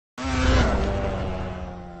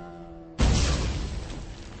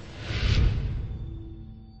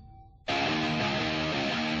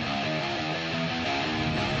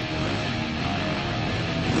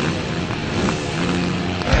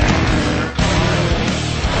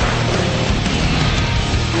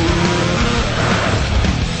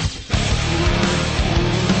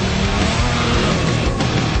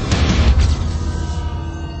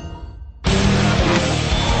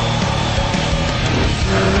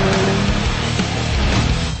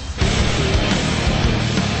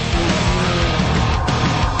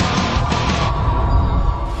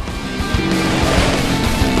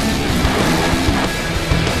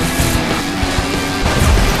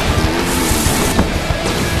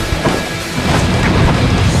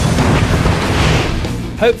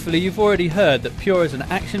Hopefully you've already heard that Pure is an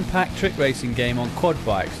action-packed trick racing game on quad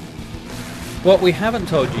bikes. What we haven't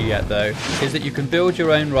told you yet though is that you can build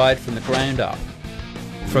your own ride from the ground up.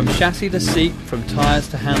 From chassis to seat, from tyres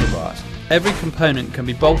to handlebars, every component can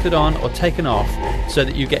be bolted on or taken off so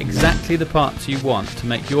that you get exactly the parts you want to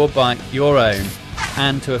make your bike your own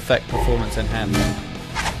and to affect performance and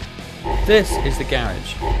handling. This is the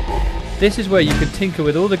garage. This is where you can tinker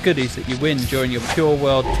with all the goodies that you win during your Pure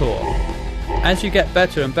World Tour. As you get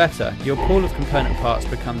better and better, your pool of component parts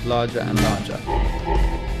becomes larger and larger.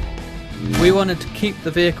 We wanted to keep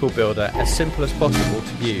the vehicle builder as simple as possible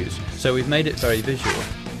to use, so we've made it very visual.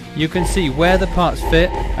 You can see where the parts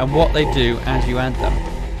fit and what they do as you add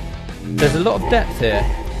them. There's a lot of depth here,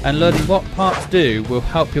 and learning what parts do will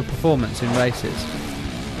help your performance in races.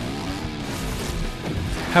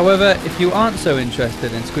 However, if you aren't so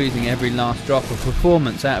interested in squeezing every last drop of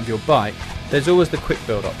performance out of your bike, there's always the quick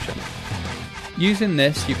build option. Using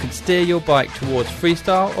this, you can steer your bike towards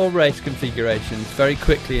freestyle or race configurations very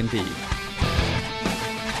quickly indeed.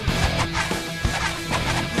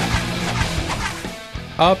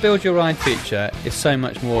 Our Build Your Ride feature is so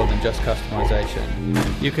much more than just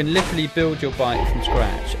customization. You can literally build your bike from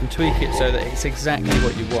scratch and tweak it so that it's exactly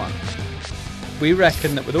what you want. We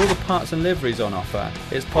reckon that with all the parts and liveries on offer,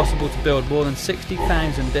 it's possible to build more than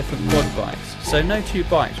 60,000 different quad bikes, so no two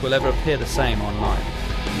bikes will ever appear the same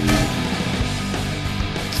online.